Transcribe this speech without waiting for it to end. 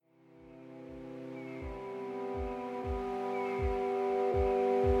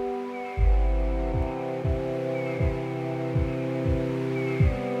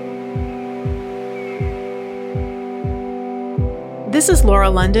This is Laura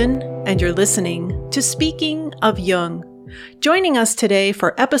London, and you're listening to Speaking of Jung. Joining us today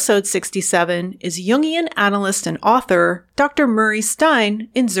for episode 67 is Jungian analyst and author Dr. Murray Stein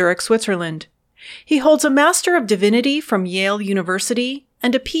in Zurich, Switzerland. He holds a Master of Divinity from Yale University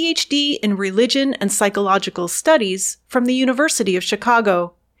and a PhD in Religion and Psychological Studies from the University of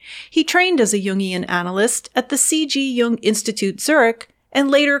Chicago. He trained as a Jungian analyst at the C.G. Jung Institute Zurich and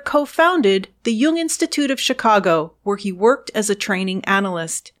later co-founded the Jung Institute of Chicago, where he worked as a training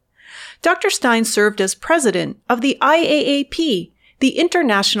analyst. Dr. Stein served as president of the IAAP, the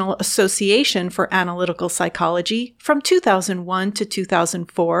International Association for Analytical Psychology, from 2001 to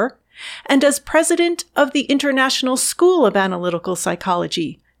 2004, and as president of the International School of Analytical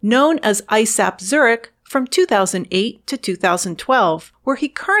Psychology, known as ISAP Zurich, from 2008 to 2012, where he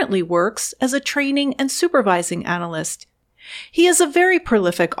currently works as a training and supervising analyst. He is a very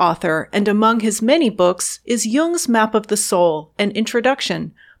prolific author, and among his many books is Jung's Map of the Soul, an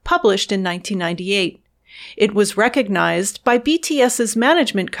Introduction, published in 1998. It was recognized by BTS's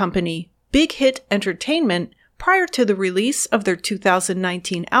management company, Big Hit Entertainment, prior to the release of their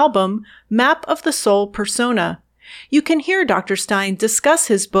 2019 album, Map of the Soul Persona. You can hear Dr. Stein discuss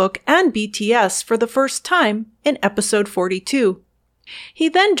his book and BTS for the first time in episode 42. He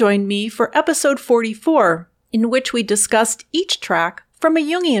then joined me for episode 44, in which we discussed each track from a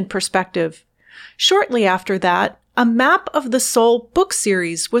Jungian perspective. Shortly after that, a Map of the Soul book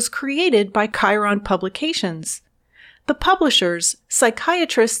series was created by Chiron Publications. The publishers,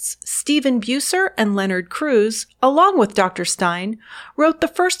 psychiatrists Stephen Buser and Leonard Cruz, along with Dr. Stein, wrote the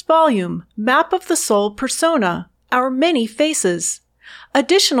first volume, Map of the Soul Persona, Our Many Faces.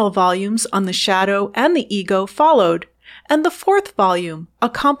 Additional volumes on the shadow and the ego followed, and the fourth volume, a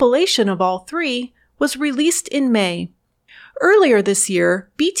compilation of all three, was released in May. Earlier this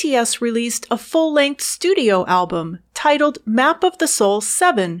year, BTS released a full-length studio album titled Map of the Soul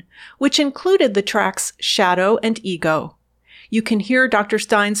 7, which included the tracks Shadow and Ego. You can hear Dr.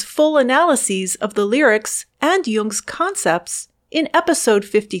 Stein's full analyses of the lyrics and Jung's concepts in episode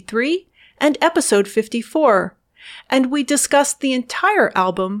 53 and episode 54, and we discussed the entire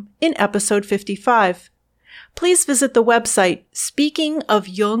album in episode 55. Please visit the website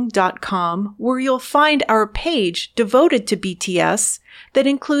speakingofjung.com, where you'll find our page devoted to BTS that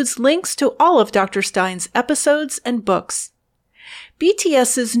includes links to all of Dr. Stein's episodes and books.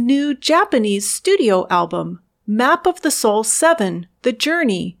 BTS's new Japanese studio album, Map of the Soul 7, The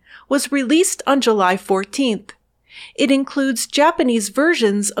Journey, was released on July 14th. It includes Japanese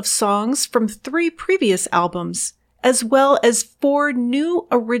versions of songs from 3 previous albums, as well as 4 new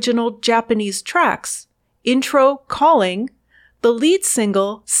original Japanese tracks: Intro, Calling, the lead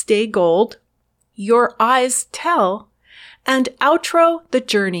single, Stay Gold, Your Eyes Tell, and outro, The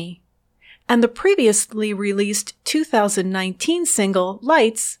Journey. And the previously released 2019 single,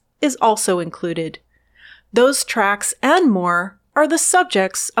 Lights, is also included. Those tracks and more are the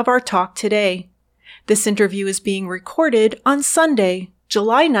subjects of our talk today. This interview is being recorded on Sunday,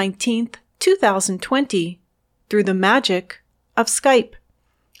 July 19th, 2020, through the magic of Skype.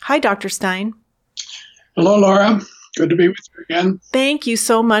 Hi, Dr. Stein. Hello, Laura. Good to be with you again. Thank you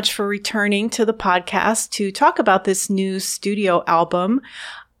so much for returning to the podcast to talk about this new studio album.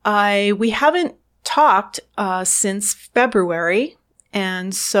 We haven't talked since February,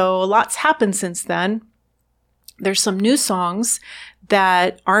 and so a lot's happened since then. There's some new songs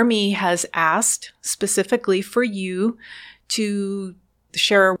that Army has asked specifically for you to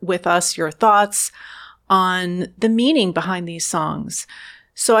share with us your thoughts on the meaning behind these songs.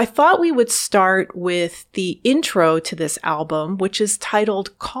 So I thought we would start with the intro to this album, which is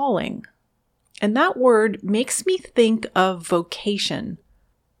titled Calling. And that word makes me think of vocation.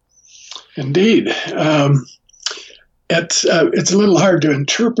 Indeed. It's a little hard to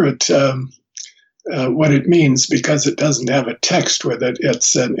interpret what it means because it doesn't have a text with it.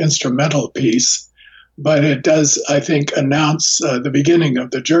 It's an instrumental piece, but it does, I think, announce the beginning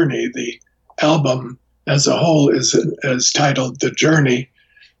of the journey. The album as a whole is titled The Journey.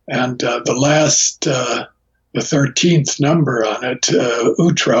 And the last, the 13th number on it,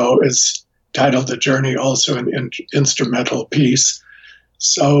 Outro, is titled The Journey, also an instrumental piece.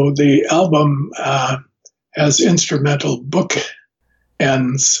 So the album has instrumental book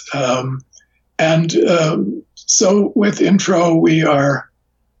ends. So with intro, we are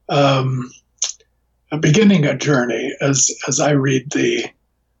beginning a journey as I read the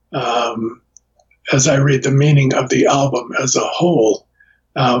meaning of the album as a whole.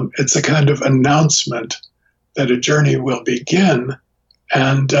 It's a kind of announcement that a journey will begin,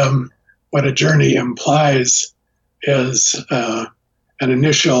 and what a journey implies is an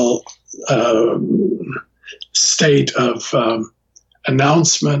initial state of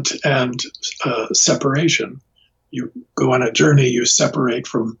announcement and separation. You go on a journey, you separate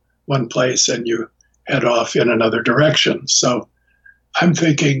from one place and you head off in another direction. So I'm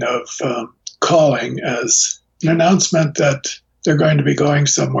thinking of calling as an announcement that they're going to be going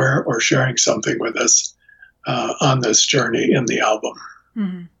somewhere or sharing something with us on this journey in the album.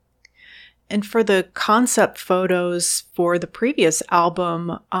 Mm-hmm. And for the concept photos for the previous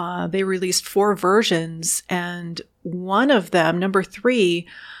album, they released 4 versions, and one of them, number 3,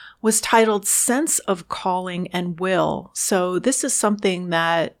 was titled Sense of Calling and Will. So this is something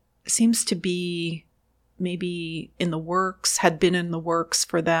that seems to be maybe in the works, had been in the works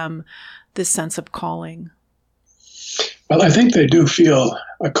for them, this sense of calling. Well, I think they do feel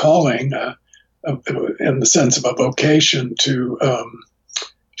a calling in the sense of a vocation to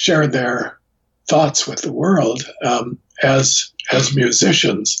share their thoughts with the world as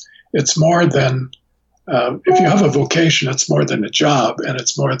musicians. It's more than, if you have a vocation, it's more than a job, and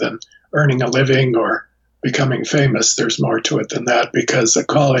it's more than earning a living or becoming famous. There's more to it than that, because a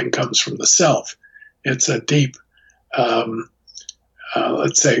calling comes from the self. It's a deep,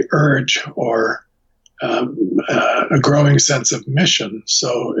 let's say, urge or a growing sense of mission.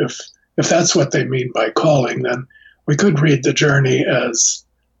 So if that's what they mean by calling, then we could read the journey as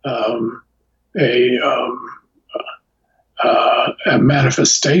a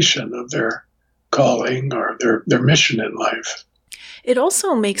manifestation of their calling or their mission in life. It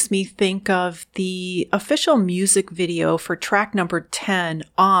also makes me think of the official music video for track number 10,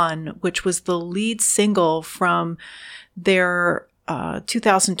 On, which was the lead single from their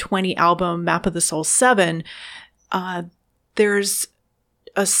 2020 album, Map of the Soul 7. There's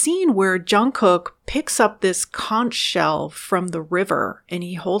a scene where Jungkook picks up this conch shell from the river and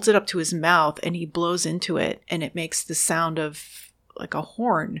he holds it up to his mouth and he blows into it, and it makes the sound of like a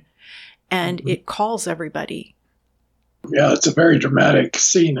horn, and it calls everybody. Yeah, it's a very dramatic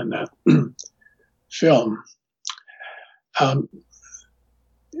scene in that film.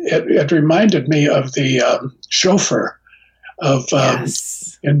 It reminded me of the shofar of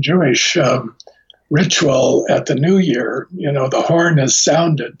in Jewish ritual at the New Year. You know, the horn is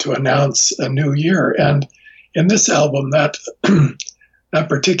sounded to announce a new year, and in this album, that that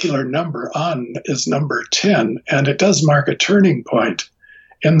particular number, On, is number 10, and it does mark a turning point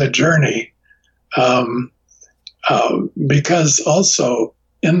in the journey. Because also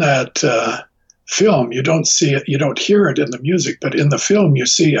in that film, you don't see it, you don't hear it in the music, but in the film, you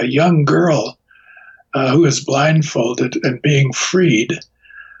see a young girl who is blindfolded and being freed.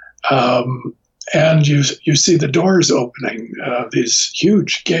 And you see the doors opening, these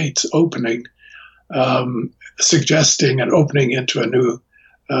huge gates opening, suggesting an opening into a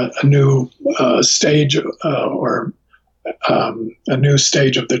new stage or a new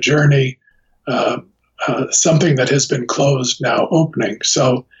stage of the journey. Something that has been closed now opening.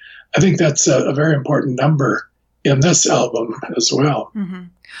 So I think that's a very important number in this album as well. Mm-hmm.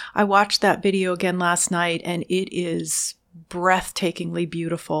 I watched that video again last night, and it is breathtakingly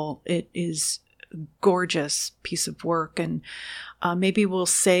beautiful. It is a gorgeous piece of work, and maybe we'll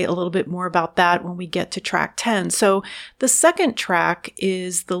say a little bit more about that when we get to track 10. So the second track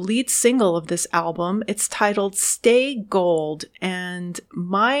is the lead single of this album. It's titled Stay Gold, and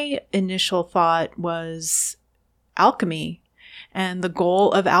my initial thought was alchemy. And the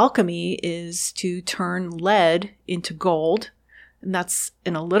goal of alchemy is to turn lead into gold. And that's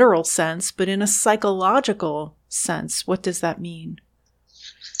in a literal sense, but in a psychological sense, what does that mean?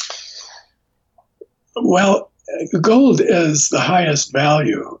 Well, gold is the highest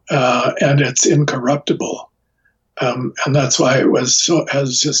value, and it's incorruptible. And that's why it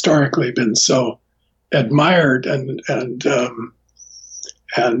has historically been so admired and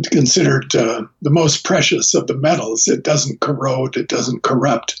considered the most precious of the metals. It doesn't corrode, it doesn't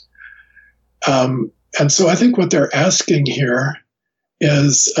corrupt. And so I think what they're asking here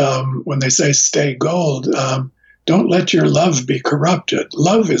is, when they say stay gold, don't let your love be corrupted.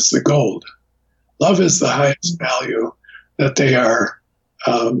 Love is the gold. Love is the highest value that they are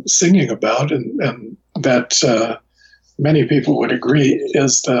singing about, and that many people would agree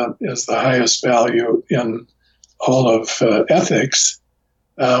is the highest value in all of ethics.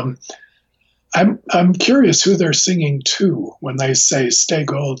 I'm curious who they're singing to when they say "Stay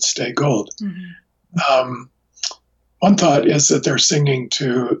gold, stay gold." Mm-hmm. One thought is that they're singing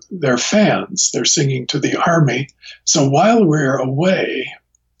to their fans. They're singing to the army. So while we're away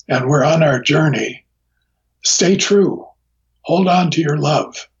and we're on our journey, stay true. Hold on to your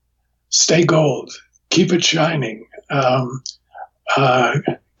love. Stay gold. Keep it shining.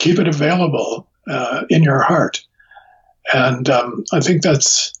 Keep it available in your heart. And I think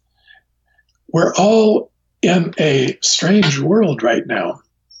we're all in a strange world right now,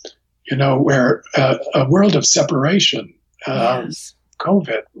 where a world of separation, Yes.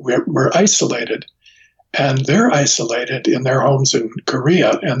 COVID, we're isolated, and they're isolated in their homes in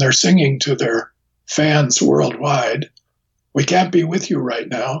Korea, and they're singing to their fans worldwide, "We can't be with you right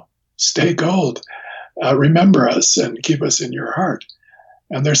now. Stay gold. Remember us and keep us in your heart."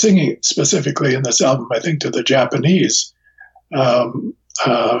 And they're singing specifically in this album, I think, to the Japanese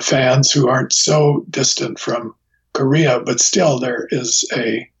fans who aren't so distant from Korea, but still there is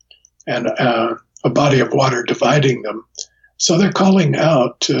a body of water dividing them. So they're calling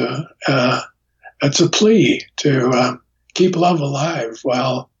out it's a plea to keep love alive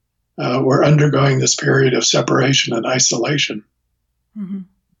while we're undergoing this period of separation and isolation. Mm-hmm.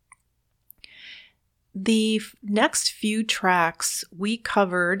 The next few tracks we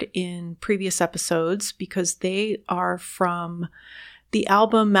covered in previous episodes because they are from the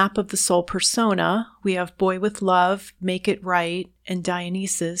album Map of the Soul Persona. We have Boy with Love, Make It Right, and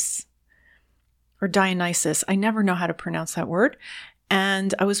Dionysus. Or Dionysus. I never know how to pronounce that word.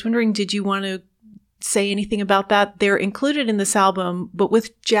 And I was wondering, did you want to say anything about that? They're included in this album, but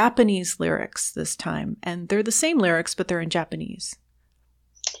with Japanese lyrics this time. And they're the same lyrics, but they're in Japanese.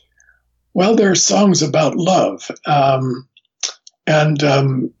 Well, there are songs about love. Boy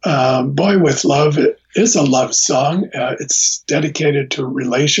with Love is a love song. It's dedicated to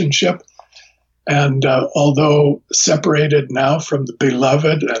relationship. And although separated now from the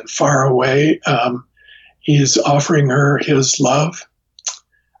beloved and far away, he's offering her his love.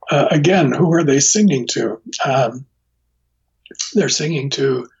 Again, who are they singing to? They're singing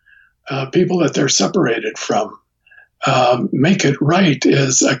to people that they're separated from. Make It Right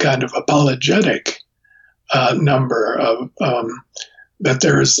is a kind of apologetic number of that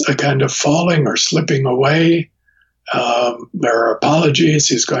there's a kind of falling or slipping away. There are apologies.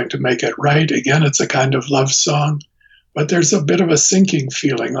 He's going to make it right. Again, it's a kind of love song, but there's a bit of a sinking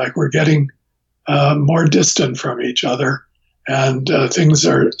feeling, like we're getting more distant from each other and things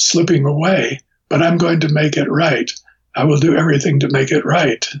are slipping away, but I'm going to make it right. I will do everything to make it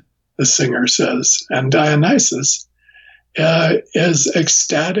right, the singer says. And Dionysus is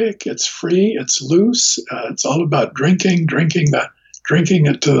ecstatic. It's free. It's loose. It's all about drinking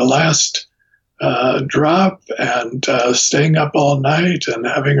it to the last drop and staying up all night and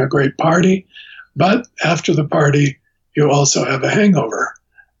having a great party. But after the party, you also have a hangover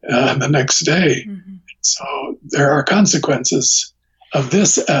the next day. Mm-hmm. So there are consequences of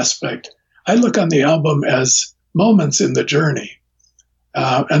this aspect. I look on the album as moments in the journey.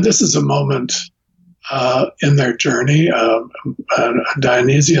 And this is a moment in their journey, a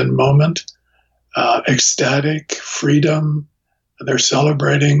Dionysian moment, ecstatic, freedom. They're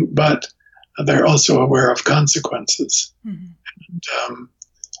celebrating, but they're also aware of consequences. Mm-hmm. And,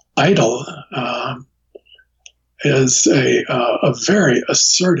 Idol is a very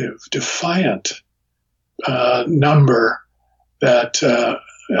assertive, defiant number that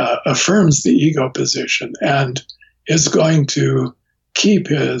affirms the ego position and is going to keep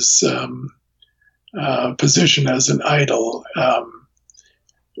his position as an idol.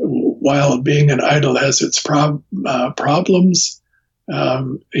 While being an idol has its problems,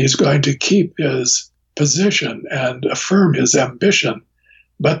 he's going to keep his position and affirm his ambition.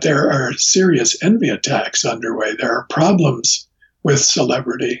 But there are serious envy attacks underway. There are problems with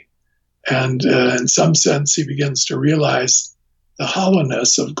celebrity. And in some sense, he begins to realize the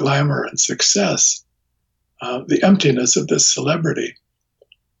hollowness of glamour and success, the emptiness of this celebrity.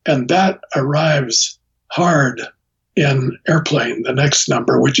 And that arrives hard in Airplane, the next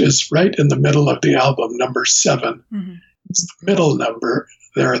number, which is right in the middle of the album, number 7. Mm-hmm. It's the middle number.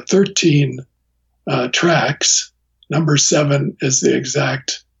 There are 13 tracks. Number 7 is the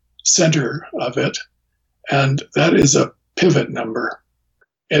exact center of it. And that is a pivot number.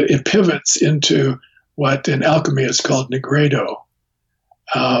 It pivots into what in alchemy is called nigredo,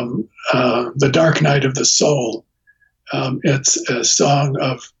 the dark night of the soul. It's a song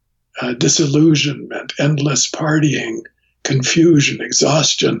of disillusionment, endless partying, confusion,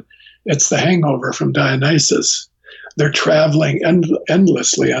 exhaustion. It's the hangover from Dionysus. They're traveling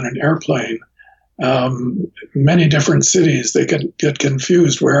endlessly on an airplane. Many different cities. They can get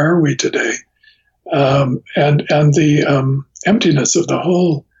confused. Where are we today? And the emptiness of the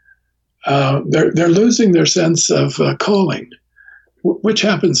whole. They're losing their sense of calling, which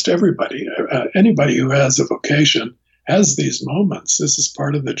happens to everybody. Anybody who has a vocation has these moments. This is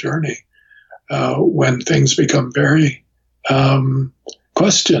part of the journey when things become very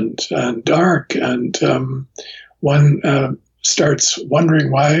questioned and dark, and one starts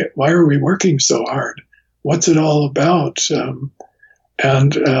wondering why are we working so hard? What's it all about?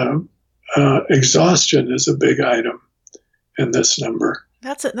 And exhaustion is a big item in this number.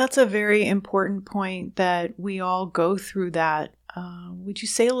 That's a very important point, that we all go through that. Would you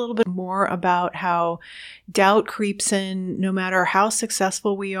say a little bit more about how doubt creeps in no matter how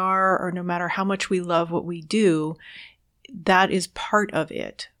successful we are or no matter how much we love what we do? That is part of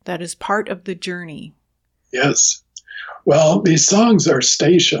it. That is part of the journey. Yes. Well, these songs are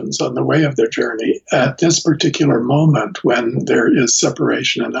stations on the way of their journey at this particular moment when there is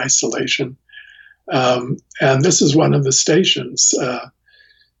separation and isolation. And this is one of the stations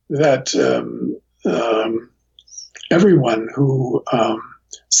that everyone who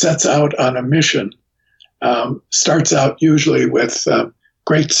sets out on a mission starts out usually with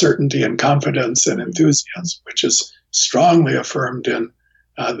great certainty and confidence and enthusiasm, which is strongly affirmed in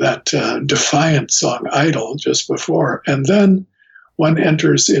that defiant song Idle just before. And then one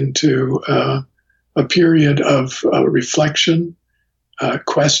enters into a period of reflection,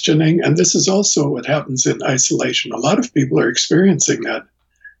 questioning, and this is also what happens in isolation. A lot of people are experiencing that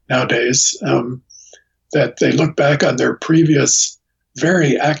nowadays, that they look back on their previous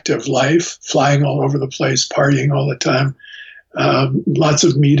very active life, flying all over the place, partying all the time, lots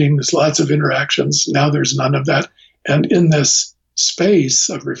of meetings, lots of interactions. Now there's none of that. And in this space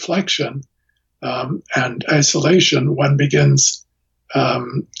of reflection and isolation, one begins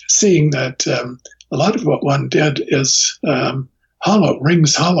seeing that a lot of what one did is hollow,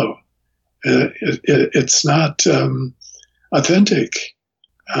 rings hollow. It's not authentic.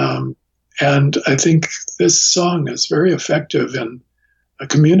 And I think this song is very effective in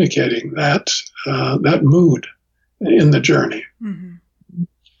communicating that mood in the journey. Mm-hmm.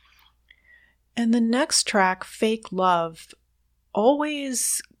 And the next track, Fake Love,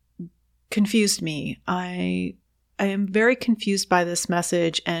 always confused me. I am very confused by this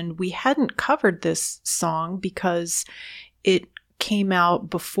message, and we hadn't covered this song because it came out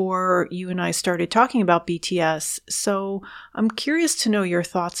before you and I started talking about BTS. So I'm curious to know your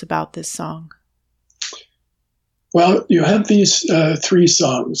thoughts about this song. Well, you have these three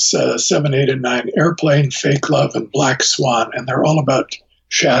songs, 7, 8, and 9, Airplane, Fake Love, and Black Swan, and they're all about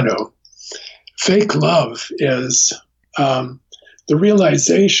shadow. Fake Love is the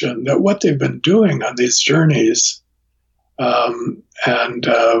realization that what they've been doing on these journeys and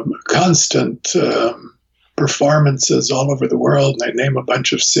constant performances all over the world, and they name a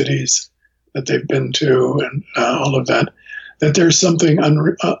bunch of cities that they've been to and all of that, that there's something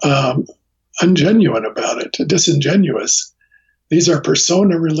ungenuine about it, disingenuous. These are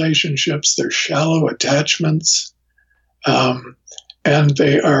persona relationships, they're shallow attachments, and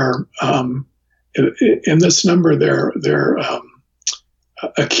they are, in this number, they're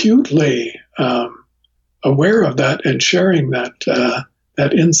acutely aware of that and sharing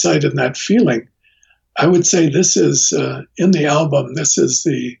that insight and that feeling. I would say this is, in the album,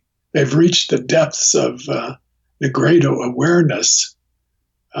 they've reached the depths of Negredo awareness,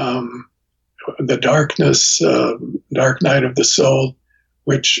 the darkness, Dark Night of the Soul,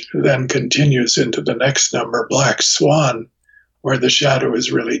 which then continues into the next number, Black Swan, where the shadow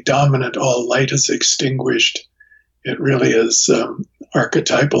is really dominant, all light is extinguished. It really is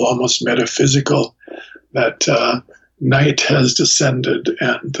archetypal, almost metaphysical, that night has descended,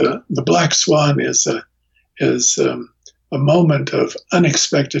 and the Black Swan is a moment of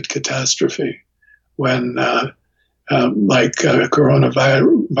unexpected catastrophe when, like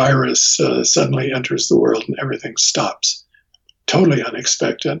coronavirus suddenly enters the world and everything stops. Totally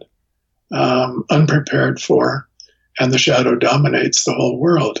unexpected, unprepared for, and the shadow dominates the whole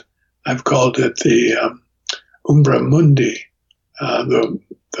world. I've called it the Umbra Mundi,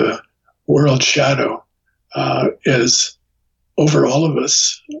 the world shadow is over all of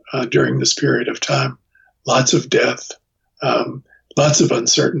us during this period of time. Lots of death, lots of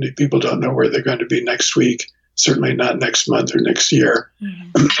uncertainty. People don't know where they're going to be next week, certainly not next month or next year.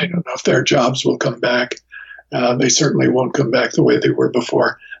 Mm-hmm. They don't know if their jobs will come back. They certainly won't come back the way they were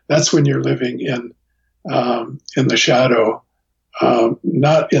before. That's when you're living in the shadow,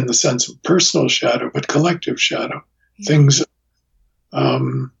 not in the sense of personal shadow, but collective shadow. Yeah. Things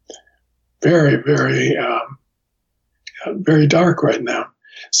very, very, very dark right now.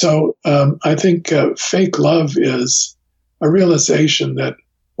 So I think fake love is a realization that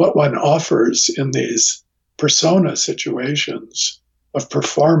what one offers in these persona situations of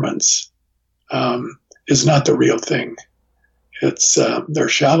performance is not the real thing. It's they're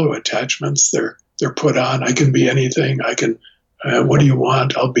shallow attachments. They're put on. I can be anything. I can. What do you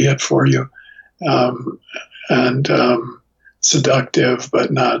want? I'll be it for you. And seductive,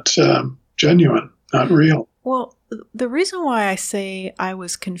 but not genuine, not real. Well, the reason why I say I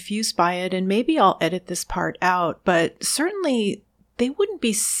was confused by it, and maybe I'll edit this part out, but certainly they wouldn't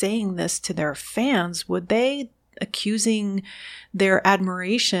be saying this to their fans, would they? Accusing their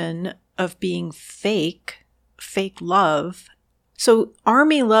admiration of being fake love. So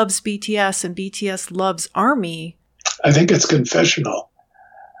ARMY loves BTS and BTS loves ARMY. I think it's confessional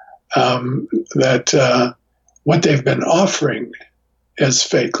that what they've been offering is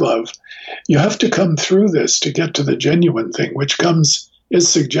fake love. You have to come through this to get to the genuine thing, which is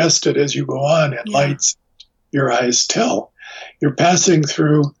suggested as you go on in Lights Your Eyes Tell. You're passing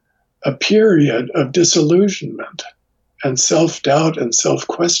through a period of disillusionment and self-doubt and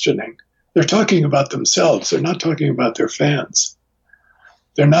self-questioning. They're talking about themselves. They're not talking about their fans.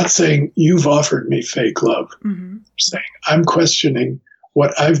 They're not saying, you've offered me fake love. Mm-hmm. They're saying, I'm questioning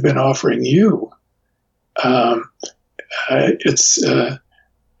what I've been offering you. I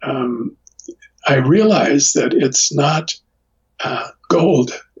realize that it's not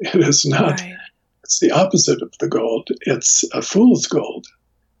gold. It is not. Right. It's the opposite of the gold. It's a fool's gold.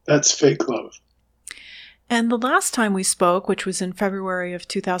 That's fake love. And the last time we spoke, which was in February of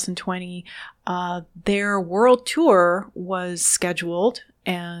 2020, their world tour was scheduled,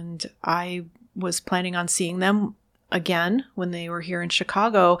 and I was planning on seeing them again when they were here in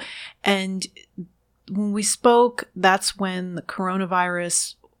Chicago. And when we spoke, that's when the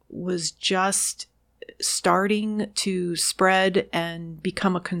coronavirus was just starting to spread and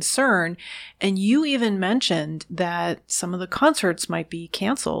become a concern. And you even mentioned that some of the concerts might be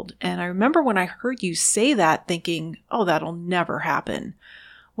canceled. And I remember when I heard you say that thinking, oh, that'll never happen.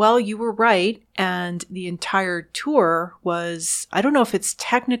 Well, you were right. And the entire tour was, I don't know if it's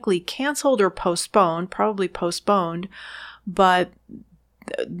technically canceled or postponed, probably postponed, but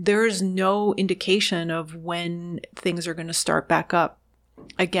there's no indication of when things are going to start back up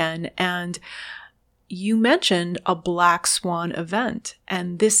again. And you mentioned a Black Swan event,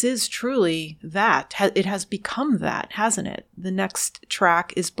 and this is truly that. It has become that, hasn't it? The next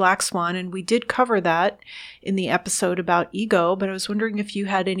track is Black Swan, and we did cover that in the episode about ego, but I was wondering if you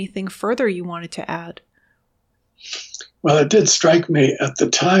had anything further you wanted to add. Well, it did strike me at the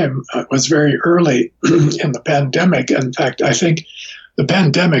time. It was very early in the pandemic. In fact, I think the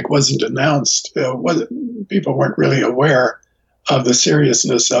pandemic wasn't announced. People weren't really aware of the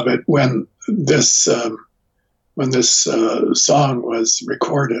seriousness of it when this song was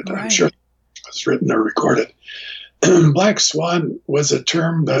recorded. Right. I'm sure it was written or recorded. Black Swan was a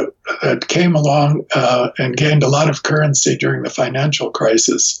term that came along and gained a lot of currency during the financial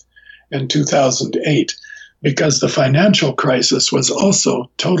crisis in 2008, because the financial crisis was also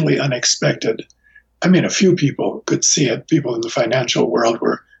totally unexpected. I mean, a few people could see it. People in the financial world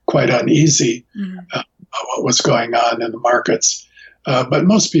were quite uneasy about what was going on in the markets. But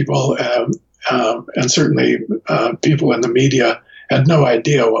most people, and certainly people in the media, had no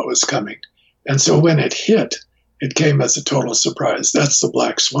idea what was coming. And so when it hit, it came as a total surprise. That's the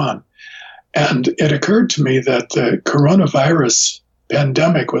Black Swan. And it occurred to me that the coronavirus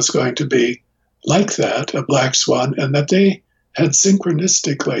pandemic was going to be like that, a Black Swan, and that they had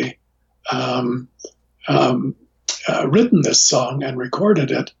synchronistically written this song and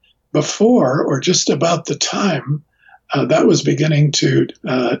recorded it before or just about the time that was beginning to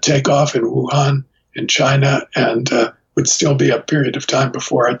take off in Wuhan, in China, and would still be a period of time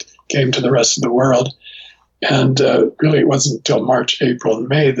before it came to the rest of the world. And really, it wasn't until March, April, and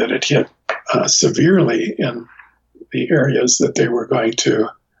May that it hit severely in the areas that they were going to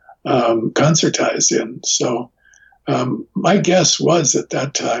concertize in. So my guess was at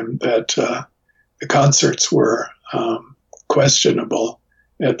that time that the concerts were questionable.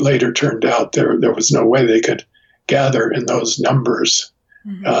 It later turned out there was no way they could gather in those numbers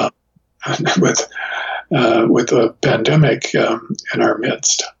with the pandemic in our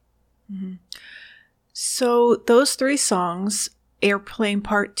midst. Mm-hmm. So those three songs, Airplane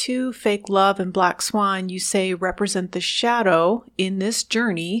Part 2, Fake Love, and Black Swan, you say represent the shadow in this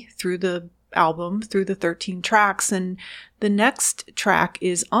journey through the album, through the 13 tracks. And the next track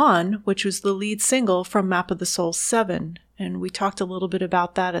is On, which was the lead single from Map of the Soul 7. And we talked a little bit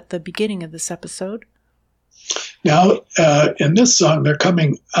about that at the beginning of this episode. Now, in this song, they're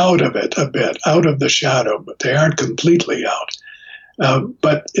coming out of it a bit, out of the shadow, but they aren't completely out.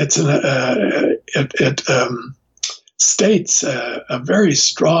 But it states a very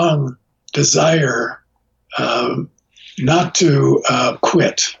strong desire not to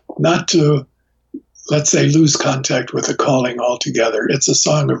quit, not to, let's say, lose contact with the calling altogether. It's a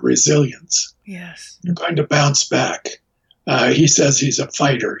song of resilience. Yes. You're going to bounce back. He says he's a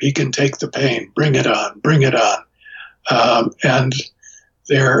fighter. He can take the pain. Bring it on. Bring it on. And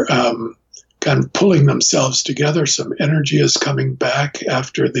they're kind of pulling themselves together. Some energy is coming back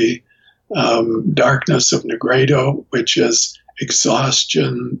after the darkness of Negredo, which is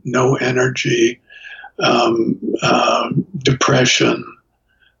exhaustion, no energy, depression,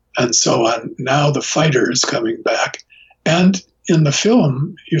 and so on. Now the fighter is coming back. And in the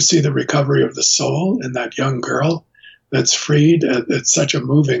film, you see the recovery of the soul in that young girl that's freed. It's such a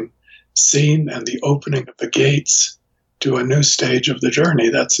moving scene, and the opening of the gates to a new stage of the journey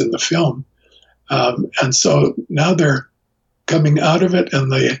that's in the film. And so now they're coming out of it,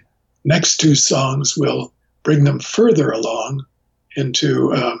 and the next two songs will bring them further along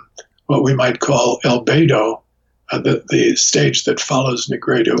into what we might call albedo, the stage that follows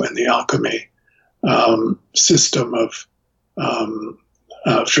Nigredo in the alchemy system of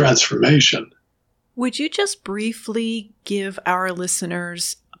transformation. Would you just briefly give our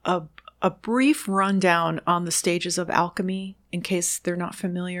listeners a brief rundown on the stages of alchemy in case they're not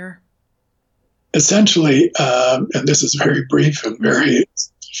familiar? Essentially, and this is very brief and very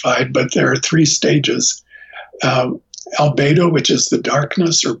simplified, but there are three stages. Albedo, which is the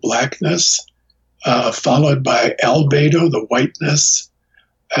darkness or blackness, followed by albedo, the whiteness,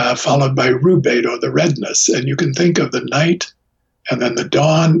 followed by rubedo, the redness. And you can think of the night, and then the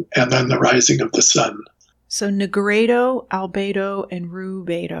dawn, and then the rising of the sun. So Nigredo, albedo, and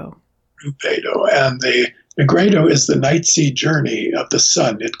rubedo. Rubedo. And the Nigredo is the night sea journey of the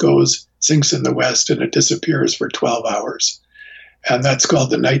sun. It sinks in the west, and it disappears for 12 hours. And that's called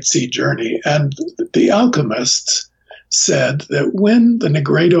the night sea journey. And the alchemists said that when the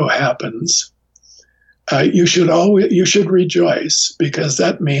Nigredo happens, you should rejoice, because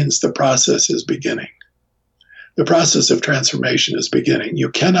that means the process is beginning. The process of transformation is beginning. You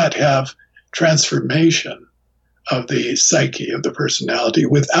cannot have transformation of the psyche, of the personality,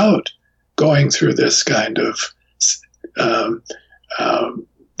 without going through this kind of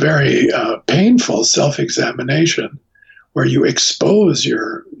very painful self-examination, where you expose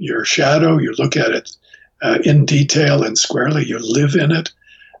your shadow, you look at it in detail and squarely, you live in it,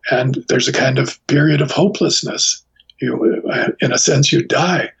 and there's a kind of period of hopelessness. In a sense, you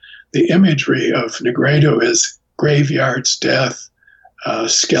die. The imagery of Nigredo is graveyards, death,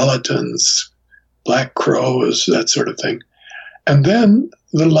 skeletons, black crows, that sort of thing. And then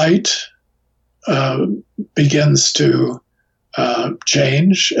the light begins to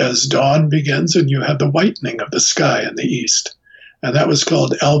change as dawn begins, and you have the whitening of the sky in the east. And that was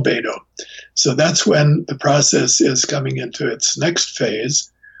called albedo. So that's when the process is coming into its next phase,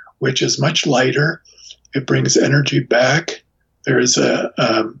 which is much lighter. It brings energy back. There is a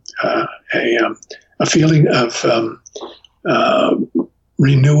feeling of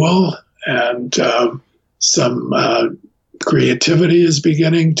renewal, and some creativity is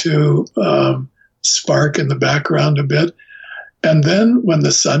beginning to spark in the background a bit. And then when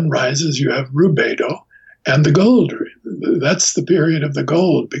the sun rises, you have rubedo and the gold. That's the period of the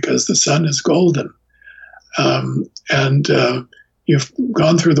gold, because the sun is golden. And you've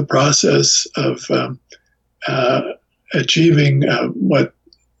gone through the process of achieving what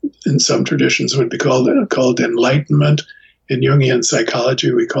in some traditions would be called enlightenment. In Jungian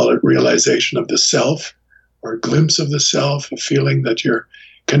psychology, we call it realization of the self, or a glimpse of the self, a feeling that you're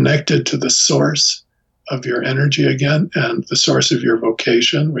connected to the source of your energy again, and the source of your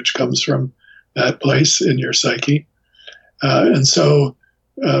vocation, which comes from that place in your psyche. And so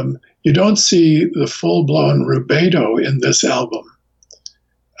you don't see the full-blown rubedo in this album.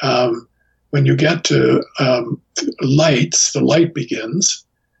 When you get to lights, the light begins,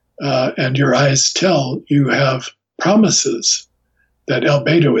 and your eyes tell you have promises that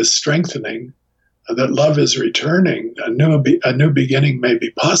albedo is strengthening, that love is returning, a new beginning may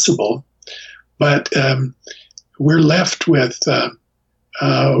be possible, but we're left with a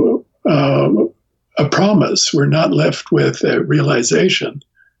promise. We're not left with a realization.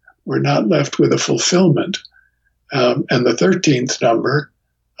 We're not left with a fulfillment. And the 13th number,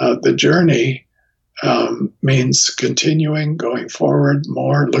 the journey, means continuing, going forward,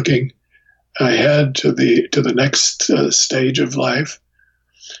 more looking ahead to the next stage of life.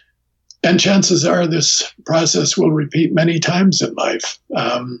 And chances are this process will repeat many times in life.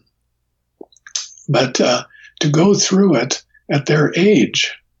 But to go through it at their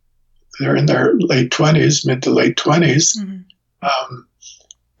age, they're in their late 20s, mid to late 20s,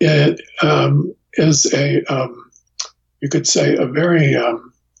 it is you could say, a very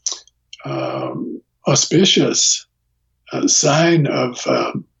auspicious sign of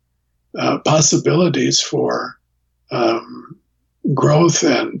possibilities for growth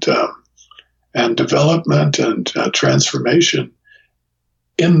and development and transformation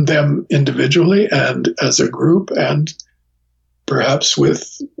in them individually and as a group, and perhaps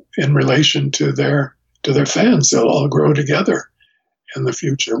in relation to their fans. They'll all grow together in the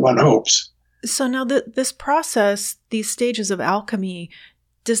future, one hopes. So now this process, these stages of alchemy,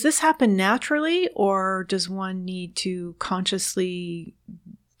 does this happen naturally, or does one need to consciously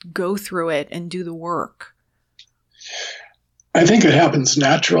go through it and do the work? I think it happens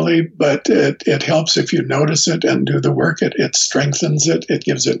naturally, but it helps if you notice it and do the work. It strengthens it. It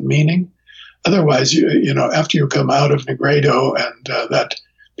gives it meaning. Otherwise, you know, after you come out of Nigredo and that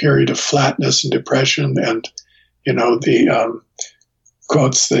period of flatness and depression, and you know the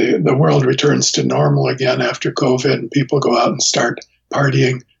quotes, the world returns to normal again after COVID, and people go out and start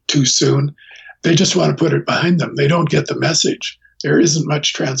partying too soon. They just want to put it behind them. They don't get the message. There isn't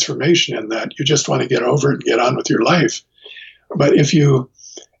much transformation in that. You just want to get over it and get on with your life. But if you,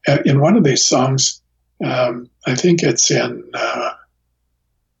 in one of these songs, I think it's in,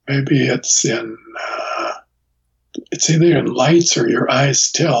 maybe it's in, it's either in Lights or Your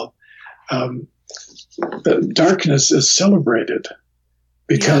Eyes Tell, the darkness is celebrated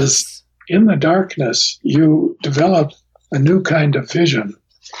because in the darkness you develop a new kind of vision,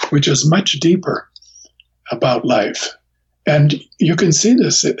 which is much deeper about life. And you can see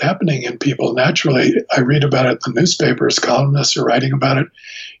this happening in people naturally. I read about it in the newspapers, columnists are writing about it.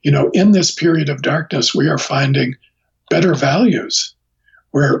 You know, in this period of darkness, we are finding better values.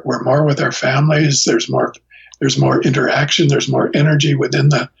 We're more with our families. There's more interaction. There's more energy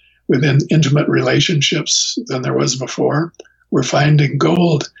within intimate relationships than there was before. We're finding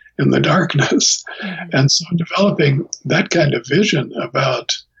gold in the darkness. Mm-hmm. And so developing that kind of vision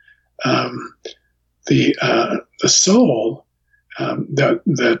about the soul,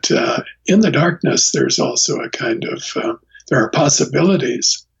 that in the darkness there's also a kind of there are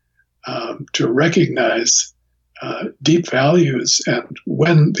possibilities to recognize deep values, and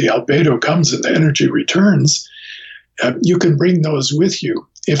when the albedo comes and the energy returns, you can bring those with you.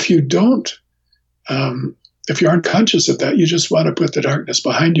 If you don't, if you aren't conscious of that, you just want to put the darkness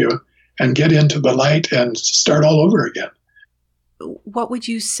behind you and get into the light and start all over again. What would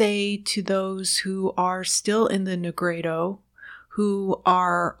you say to those who are still in the Nigredo, who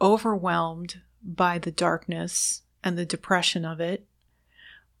are overwhelmed by the darkness and the depression of it?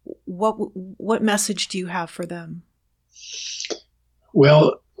 What message do you have for them?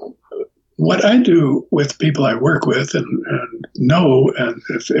 Well, what I do with people I work with and know, and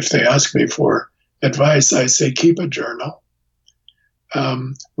if they ask me for advice, I say keep a journal.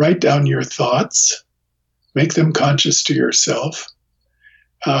 Write down your thoughts. Make them conscious to yourself.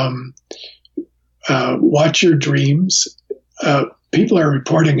 Watch your dreams. People are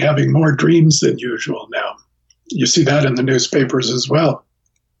reporting having more dreams than usual now. You see that in the newspapers as well.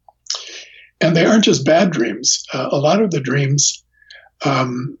 And they aren't just bad dreams. A lot of the dreams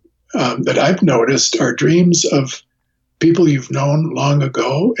that I've noticed are dreams of people you've known long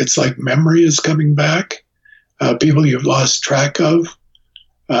ago. It's like memory is coming back. People you've lost track of.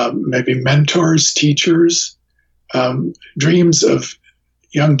 Maybe mentors, teachers, dreams of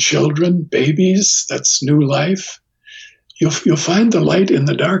young children, babies. That's new life. You'll find the light in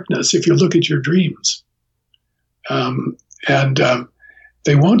the darkness if you look at your dreams.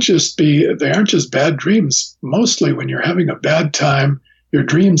 They aren't just bad dreams. Mostly when you're having a bad time, your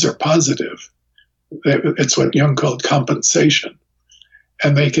dreams are positive. It's what Jung called compensation.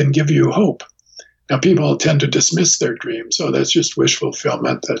 And they can give you hope. Now, people tend to dismiss their dreams. Oh, that's just wish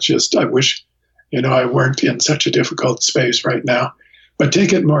fulfillment. That's just, I wish, I weren't in such a difficult space right now. But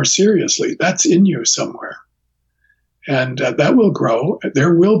take it more seriously. That's in you somewhere. And that will grow.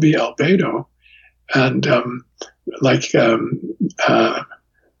 There will be albedo. And the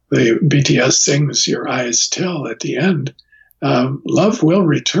BTS sings Your Eyes Tell at the end, love will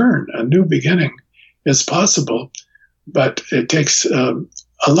return. A new beginning is possible. But it takes a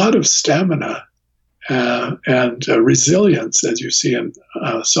lot of stamina and resilience, as you see in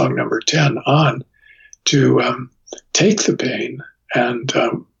song number 10 on, to take the pain and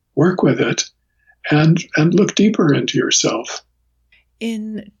work with it and look deeper into yourself.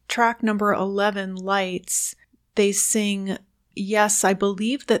 In track number 11, Lights, they sing, yes, I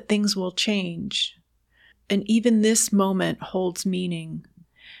believe that things will change, and even this moment holds meaning.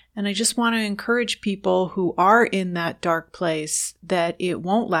 And I just want to encourage people who are in that dark place that it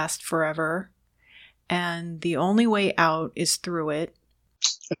won't last forever, and the only way out is through it.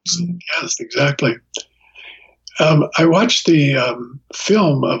 Yes, exactly. I watched the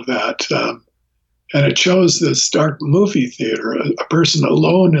film of that, and it shows this dark movie theater, a person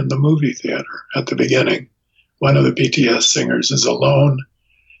alone in the movie theater at the beginning. One of the BTS singers is alone.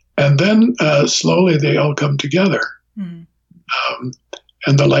 And then slowly they all come together. Mm.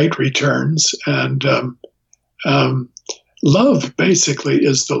 And the light returns. And love basically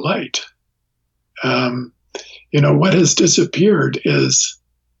is the light. What has disappeared is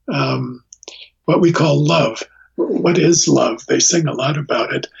what we call love. What is love? They sing a lot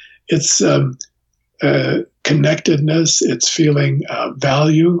about it. It's connectedness. It's feeling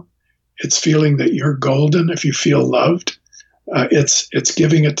value. It's feeling that you're golden if you feel loved. It's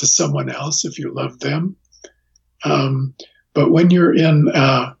giving it to someone else if you love them. But when you're in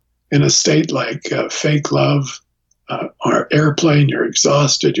a state like fake love or airplane, you're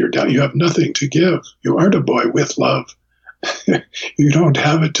exhausted, you're down, you have nothing to give. You aren't a boy with love. You don't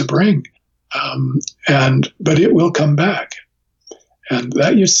have it to bring. But it will come back. And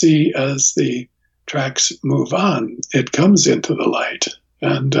that you see as the tracks move on, it comes into the light.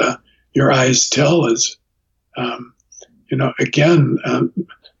 And your eyes tell is, again,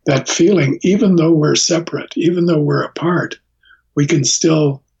 that feeling, even though we're separate, even though we're apart, we can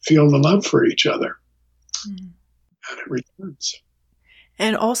still feel the love for each other. Mm. And it returns.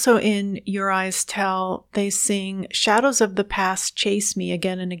 And also in Your Eyes Tell, they sing, shadows of the past chase me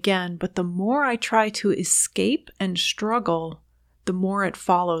again and again, but the more I try to escape and struggle, the more it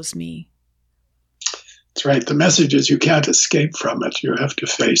follows me. That's right. The message is you can't escape from it. You have to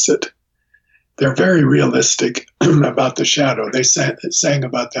face it. They're very realistic about the shadow. They sang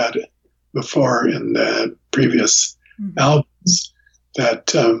about that before in the previous albums, that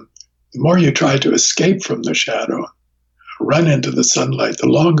the more you try to escape from the shadow, run into the sunlight, the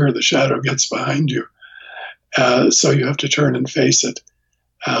longer the shadow gets behind you. So you have to turn and face it.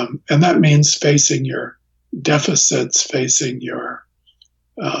 And that means facing your deficits, facing your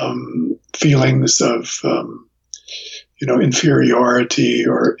feelings of inferiority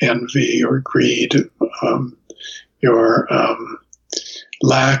or envy or greed, your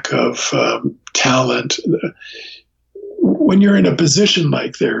lack of talent. When you're in a position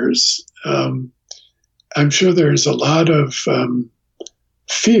like theirs, I'm sure there's a lot of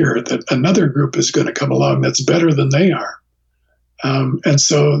fear that another group is going to come along that's better than they are. And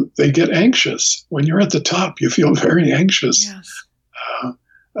so they get anxious. When you're at the top, you feel very anxious. Yes.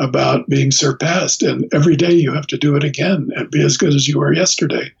 About being surpassed. And every day you have to do it again and be as good as you were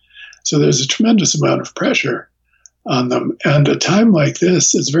yesterday. So there's a tremendous amount of pressure on them. And a time like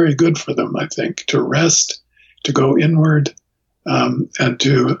this is very good for them, I think, to rest, to go inward, and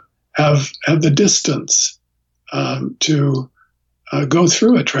to have the distance to go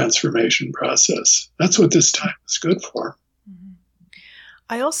through a transformation process. That's what this time is good for.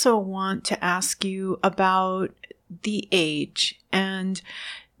 I also want to ask you about the age and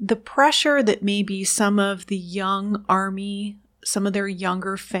the pressure that maybe some of the young Army, some of their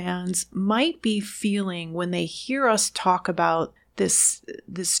younger fans might be feeling when they hear us talk about this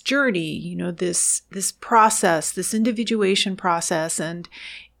journey, this process, this individuation process. And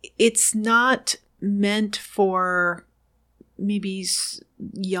it's not meant for maybe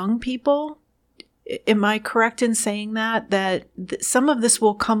young people. Am I correct in saying that some of this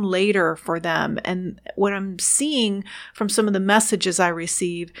will come later for them? And what I'm seeing from some of the messages I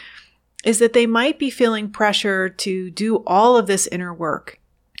receive is that they might be feeling pressure to do all of this inner work,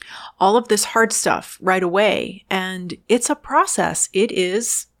 all of this hard stuff right away. And it's a process. It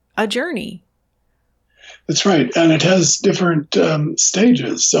is a journey. That's right. And it has different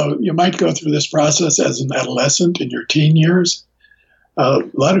stages. So you might go through this process as an adolescent in your teen years. A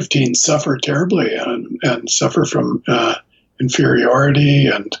lot of teens suffer terribly and suffer from inferiority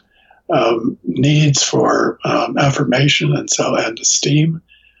and needs for affirmation and esteem.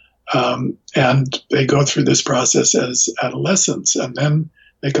 And they go through this process as adolescents, and then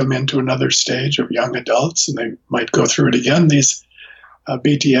they come into another stage of young adults, and they might go through it again. These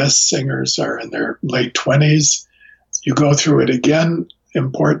BTS singers are in their late 20s. You go through it again,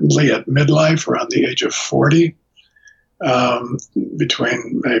 importantly, at midlife, around the age of 40.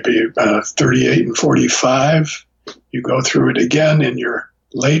 Between maybe 38 and 45. You go through it again in your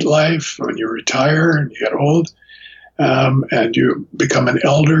late life when you retire and you get old, and you become an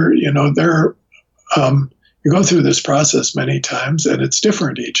elder. You go through this process many times, and it's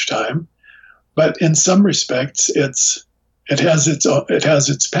different each time. But in some respects, it has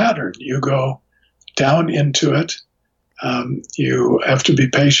its pattern. You go down into it. You have to be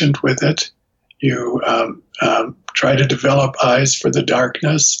patient with it. You try to develop eyes for the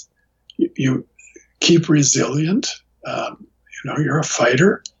darkness. You keep resilient. You're a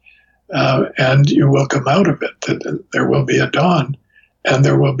fighter, and you will come out of it. There will be a dawn, and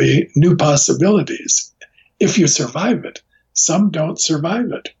there will be new possibilities if you survive it. Some don't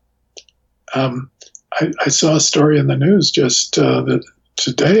survive it. I saw a story in the news just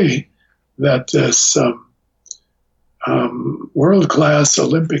today that this world-class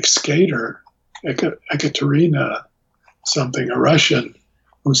Olympic skater, Ekaterina something, a Russian,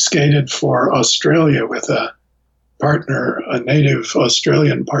 who skated for Australia with a partner, a native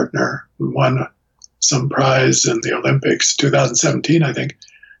Australian partner, won some prize in the Olympics, 2017, I think,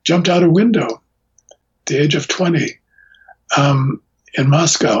 jumped out a window at the age of 20 in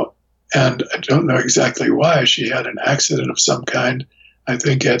Moscow. And I don't know exactly why. She had an accident of some kind. I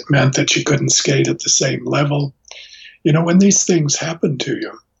think it meant that she couldn't skate at the same level. You know, when these things happen to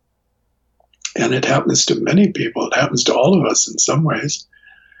you, and it happens to many people, it happens to all of us in some ways,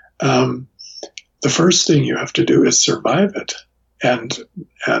 the first thing you have to do is survive it and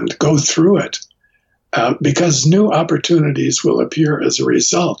go through it. Because new opportunities will appear as a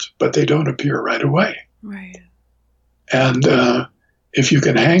result, but they don't appear right away. Right. And if you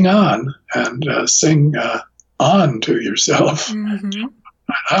can hang on and sing on to yourself, Mm-hmm.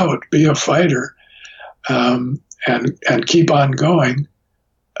 out, be a fighter, and keep on going,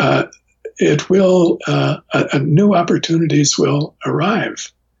 it will new opportunities will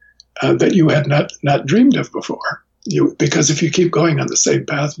arrive that you had not dreamed of before. Because if you keep going on the same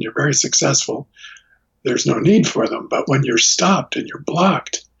path and you're very successful, there's no need for them. But when you're stopped and you're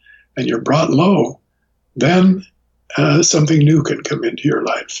blocked and you're brought low, then something new can come into your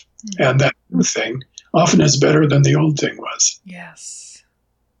life. Mm-hmm. And that new thing often is better than the old thing was. Yes.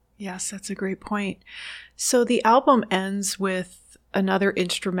 Yes, that's a great point. So the album ends with another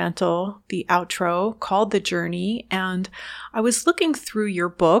instrumental, the outro, called The Journey. And I was looking through your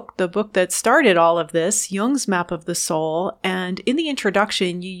book, the book that started all of this, Jung's Map of the Soul. And in the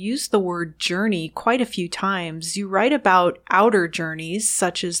introduction, you use the word journey quite a few times. You write about outer journeys,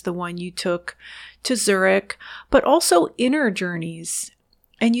 such as the one you took to Zurich, but also inner journeys.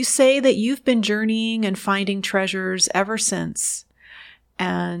 And you say that you've been journeying and finding treasures ever since.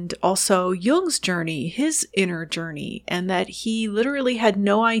 And also Jung's journey, his inner journey, and that he literally had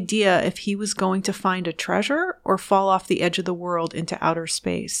no idea if he was going to find a treasure or fall off the edge of the world into outer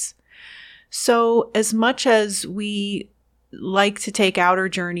space. So as much as we like to take outer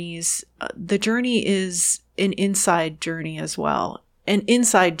journeys, the journey is an inside journey as well, an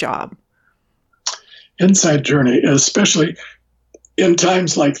inside job. Inside journey, especially in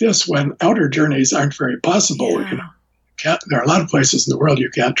times like this when outer journeys aren't very possible. Yeah. You know, there are a lot of places in the world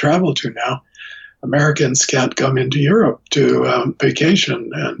you can't travel to now. Americans can't come into Europe to vacation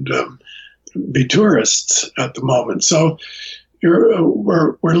and be tourists at the moment. So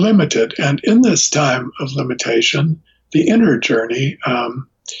we're limited. And in this time of limitation, the inner journey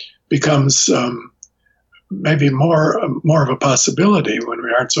becomes maybe more of a possibility when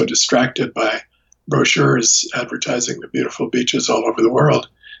we aren't so distracted by brochures advertising the beautiful beaches all over the world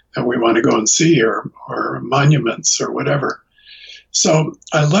that we want to go and see, or monuments or whatever. So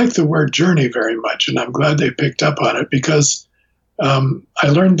I like the word journey very much, and I'm glad they picked up on it, because I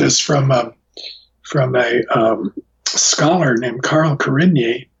learned this from a scholar named Carl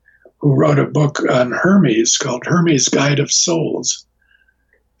Carigny, who wrote a book on Hermes called Hermes' Guide of Souls.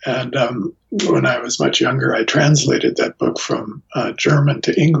 And when I was much younger, I translated that book from German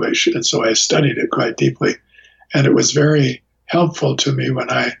to English, and so I studied it quite deeply. And it was very helpful to me when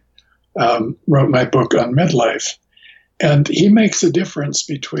I wrote my book on midlife. And he makes a difference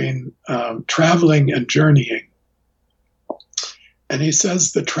between traveling and journeying. And he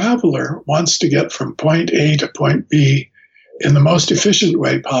says the traveler wants to get from point A to point B in the most efficient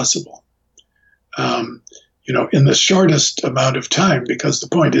way possible, in the shortest amount of time, because the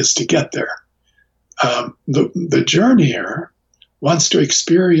point is to get there. The journeyer wants to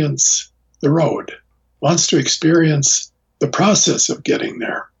experience the road, wants to experience the process of getting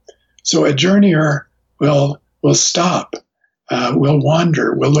there. So a journeyer will stop, will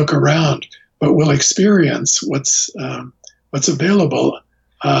wander, will look around, but will experience what's available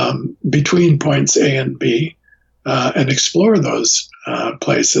between points A and B, and explore those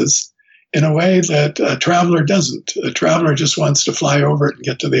places in a way that a traveler doesn't. A traveler just wants to fly over it and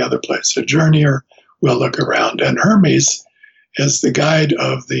get to the other place. A journeyer will look around. And Hermes is the guide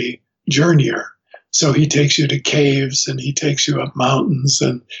of the journeyer. So he takes you to caves, and he takes you up mountains,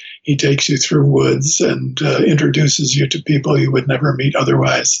 and he takes you through woods, and introduces you to people you would never meet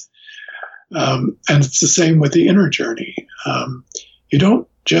otherwise. And it's the same with the inner journey. You don't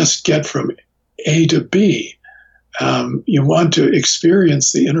just get from A to B. You want to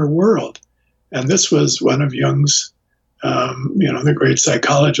experience the inner world. And this was one of Jung's, the great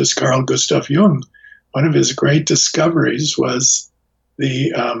psychologist Carl Gustav Jung, one of his great discoveries was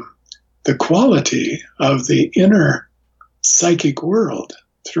the quality of the inner psychic world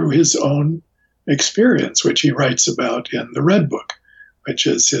through his own experience, which he writes about in the Red Book, which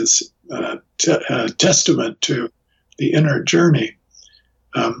is his testament to the inner journey.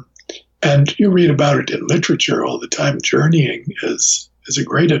 And you read about it in literature all the time. Journeying is a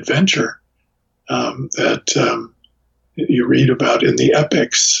great adventure that you read about in the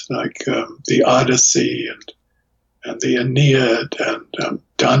epics, like the Odyssey and the Aeneid, and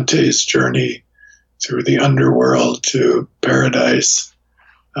Dante's journey through the underworld to paradise.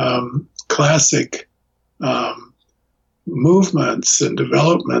 Classic movements and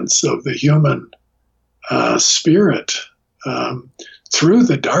developments of the human spirit through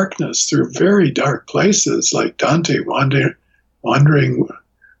the darkness, through very dark places, like Dante wandering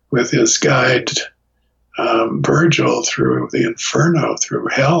with his guide Virgil through the Inferno, through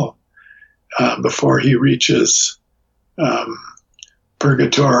hell, before he reaches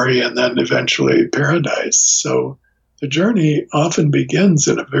purgatory and then eventually paradise. So the journey often begins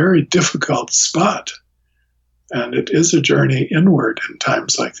in a very difficult spot, and it is a journey inward in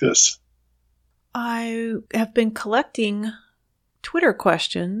times like this. I have been collecting Twitter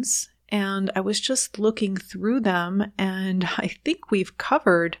questions, and I was just looking through them, and I think we've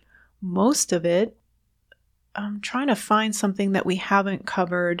covered most of it. I'm trying to find something that we haven't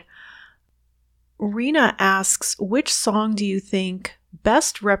covered. Rena asks, which song do you think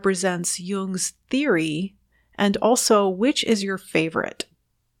best represents Jung's theory? And also, which is your favorite?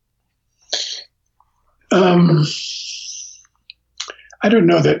 I don't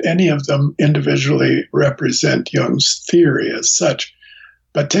know that any of them individually represent Jung's theory as such,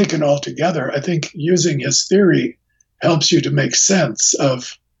 but taken all together, I think using his theory helps you to make sense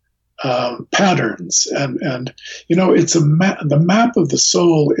of patterns. And it's the map of the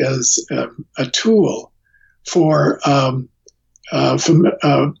soul is a tool for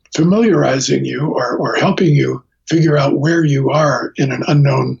familiarizing you or helping you figure out where you are in an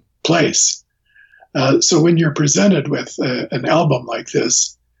unknown place. So when you're presented with an album like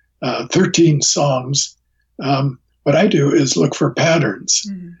this, 13 songs, what I do is look for patterns.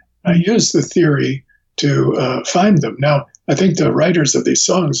 Mm-hmm. I use the theory to find them. Now, I think the writers of these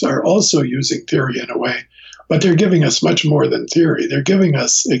songs are also using theory in a way, but they're giving us much more than theory. They're giving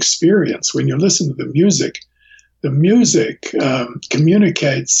us experience. When you listen to the music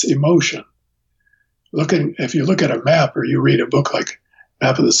communicates emotion. If you look at a map or you read a book like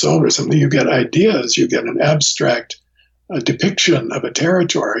Map of the Soul or something, you get ideas, you get an abstract depiction of a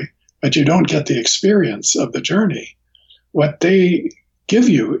territory, but you don't get the experience of the journey. What they give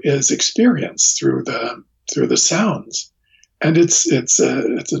you is experience through the sounds, and it's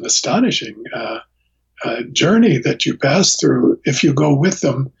an astonishing journey that you pass through if you go with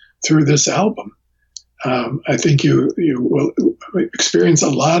them through this album. I think you will experience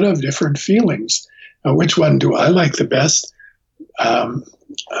a lot of different feelings. Which one do I like the best?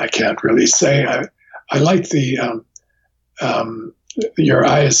 I can't really say. I like the Your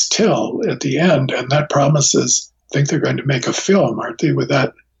Eyes Till at the end, and that promises, I think they're going to make a film, aren't they, with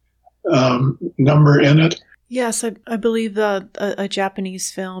that number in it? Yes, I believe a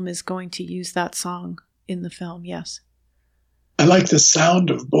Japanese film is going to use that song in the film, yes. I like the sound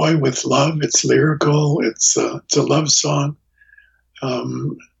of Boy with Love. It's lyrical. It's a love song.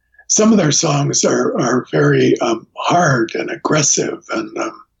 Some of their songs are very hard and aggressive, and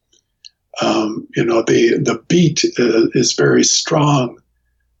the beat is very strong.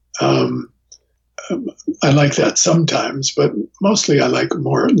 I like that sometimes, but mostly I like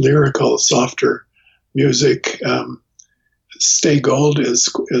more lyrical, softer music. Stay Gold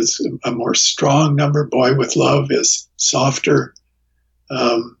is a more strong number. Boy with Love is softer.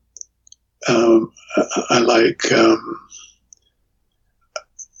 I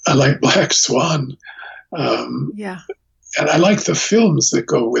like Black Swan. Yeah. And I like the films that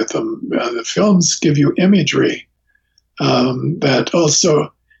go with them. The films give you imagery that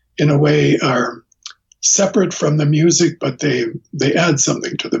also, in a way, are separate from the music, but they add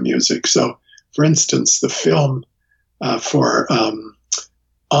something to the music. So, for instance, the film for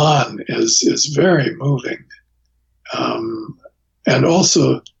On is very moving. And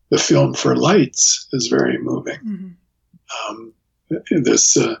also the film for Lights is very moving. Mm-hmm.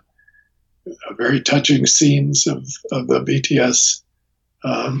 This very touching scenes of the BTS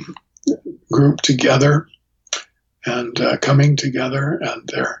group together and coming together, and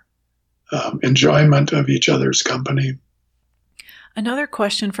their enjoyment of each other's company. Another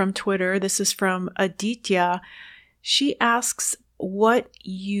question from Twitter. This is from Aditya. She asks what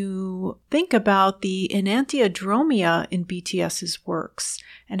you think about the enantiodromia in BTS's works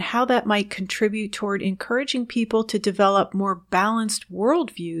and how that might contribute toward encouraging people to develop more balanced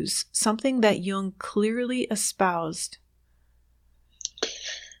worldviews, something that Jung clearly espoused.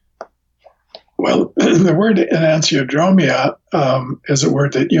 Well, the word enantiodromia is a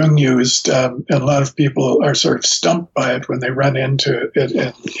word that Jung used, and a lot of people are sort of stumped by it when they run into it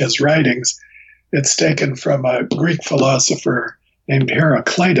in his writings. It's taken from a Greek philosopher named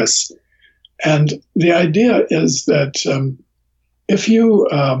Heraclitus, And the idea is that if you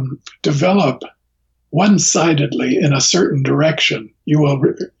develop one-sidedly in a certain direction, you will,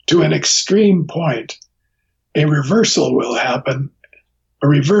 to an extreme point, a reversal will happen, a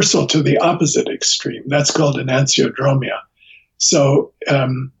reversal to the opposite extreme. That's called enantiodromia. So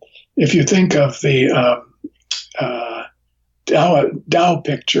if you think of the Tao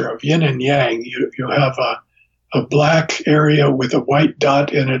picture of yin and yang, you have a black area with a white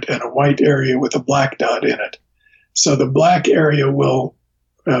dot in it and a white area with a black dot in it. So the black area will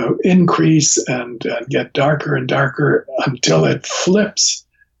increase and get darker and darker until it flips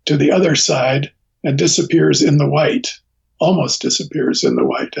to the other side and disappears in the white, almost disappears in the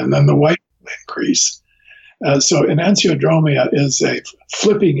white, and then the white will increase. So enantiodromia is a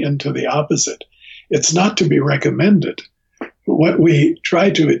flipping into the opposite. It's not to be recommended. What we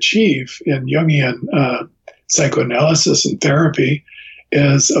try to achieve in Jungian psychoanalysis and therapy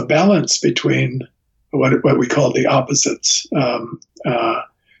is a balance between what we call the opposites,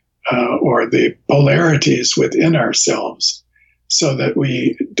 or the polarities within ourselves, so that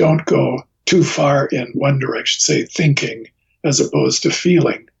we don't go too far in one direction, say thinking, as opposed to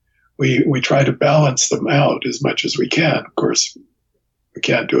feeling. We try to balance them out as much as we can. Of course, we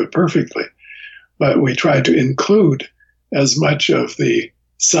can't do it perfectly, but we try to include as much of the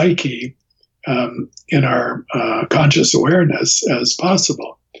psyche in our conscious awareness as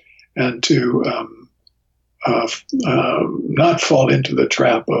possible, and to not fall into the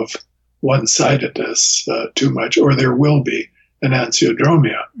trap of one-sidedness too much, or there will be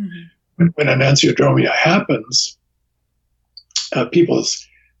enantiodromia. Mm-hmm. When enantiodromia happens, people's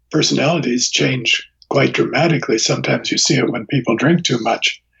personalities change quite dramatically. Sometimes you see it when people drink too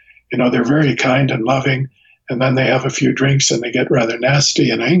much. You know, they're very kind and loving, and then they have a few drinks and they get rather nasty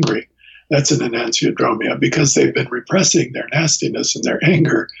and angry. That's an enantiodromia, because they've been repressing their nastiness and their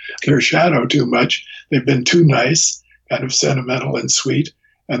anger, their shadow too much. They've been too nice, kind of sentimental and sweet,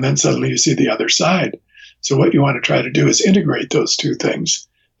 and then suddenly you see the other side. So what you want to try to do is integrate those two things.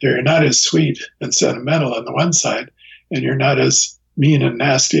 You're not as sweet and sentimental on the one side, and you're not as mean and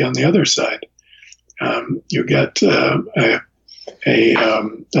nasty on the other side. You get a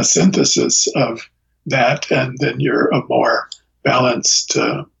synthesis of that, and then you're a more balanced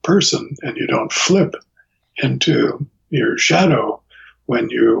person, and you don't flip into your shadow when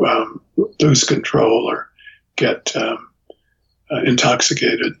you lose control or get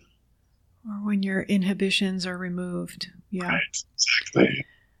intoxicated. Or when your inhibitions are removed. Yeah. Right, exactly.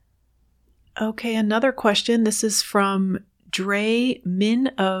 Okay, another question. This is from Dre Min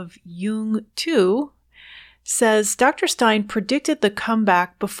of Jung 2. Says, Dr. Stein predicted the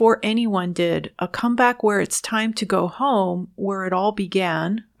comeback before anyone did, a comeback where it's time to go home, where it all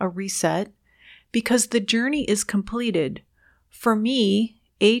began, a reset, because the journey is completed. For me,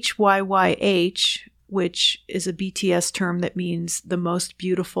 HYYH, which is a BTS term that means the most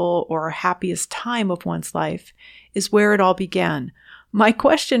beautiful or happiest time of one's life, is where it all began. My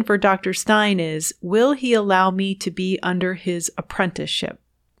question for Dr. Stein is, will he allow me to be under his apprenticeship?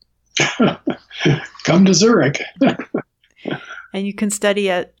 Come to Zurich. And you can study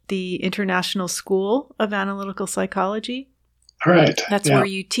at the International School of Analytical Psychology? Right. That's where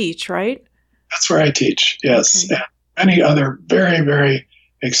you teach, right? That's where I teach, yes. Okay. And many other very, very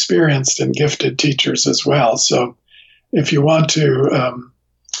experienced and gifted teachers as well. So if you want to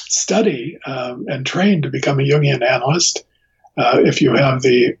study and train to become a Jungian analyst, if you have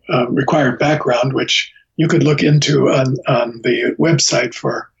the required background, which you could look into on the website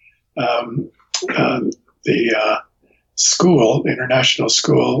for the school, the International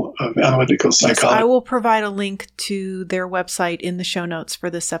School of Analytical Psychology. Yes, I will provide a link to their website in the show notes for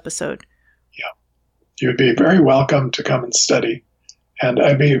this episode. Yeah. You'd be very welcome to come and study, and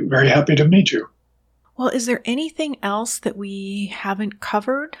I'd be very happy to meet you. Well, is there anything else that we haven't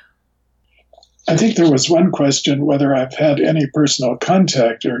covered? I think there was one question, whether I've had any personal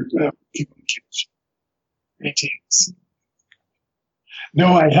contact or meetings.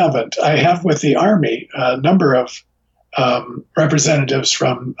 No, I haven't. I have with the Army a number of representatives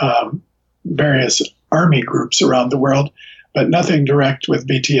from various Army groups around the world, but nothing direct with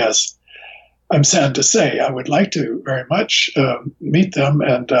BTS. I'm sad to say I would like to very much meet them,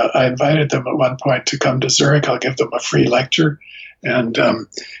 and I invited them at one point to come to Zurich. I'll give them a free lecture and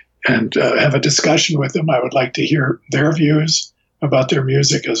have a discussion with them. I would like to hear their views about their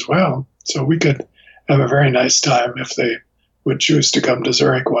music as well. So we could have a very nice time if they would choose to come to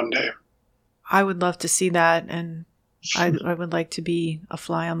Zurich one day. I would love to see that, and I would like to be a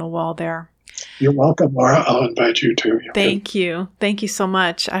fly on the wall there. You're welcome, Laura. I'll invite you too. Thank you. Thank you so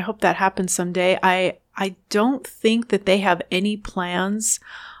much. I hope that happens someday. I don't think that they have any plans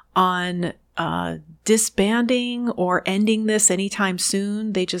on disbanding or ending this anytime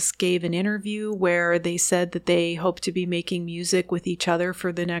soon. They just gave an interview where they said that they hope to be making music with each other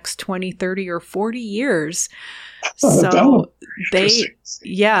for the next 20, 30, or 40 years. So they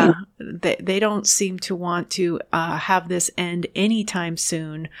don't seem to want to have this end anytime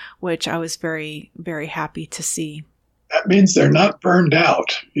soon, which I was very, very happy to see. That means they're not burned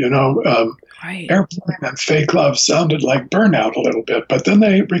out. Right. Airplane and Fake Love sounded like burnout a little bit, but then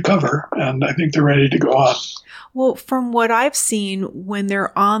they recover, and I think they're ready to go on. Well, from what I've seen, when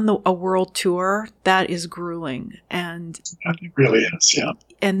they're on a world tour, that is grueling. And it really is, yeah.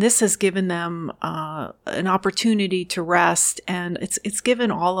 And this has given them an opportunity to rest, and it's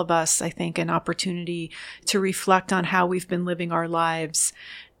given all of us, I think, an opportunity to reflect on how we've been living our lives.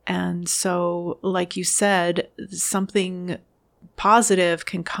 And so, like you said, something positive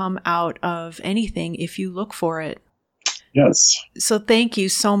can come out of anything if you look for it. Yes. So thank you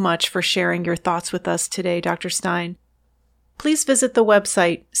so much for sharing your thoughts with us today, Dr. Stein. Please visit the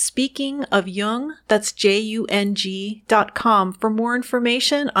website Speaking of Jung, that's JUNG.com, for more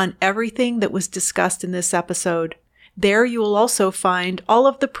information on everything that was discussed in this episode. There you will also find all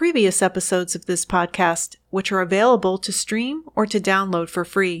of the previous episodes of this podcast, which are available to stream or to download for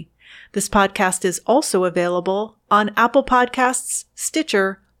free. This podcast is also available on Apple Podcasts,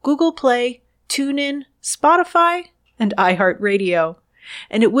 Stitcher, Google Play, TuneIn, Spotify, and iHeartRadio.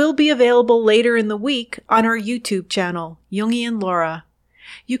 And it will be available later in the week on our YouTube channel, Jungian Laura.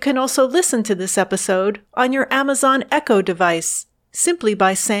 You can also listen to this episode on your Amazon Echo device, simply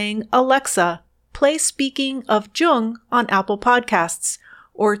by saying, "Alexa, play Speaking of Jung on Apple Podcasts,"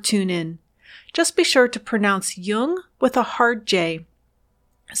 or TuneIn. Just be sure to pronounce Jung with a hard J.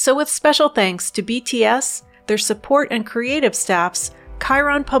 So with special thanks to BTS, their support and creative staffs,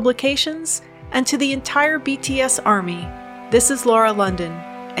 Chiron Publications, and to the entire BTS Army, this is Laura London,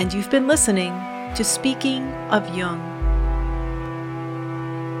 and you've been listening to Speaking of Jung.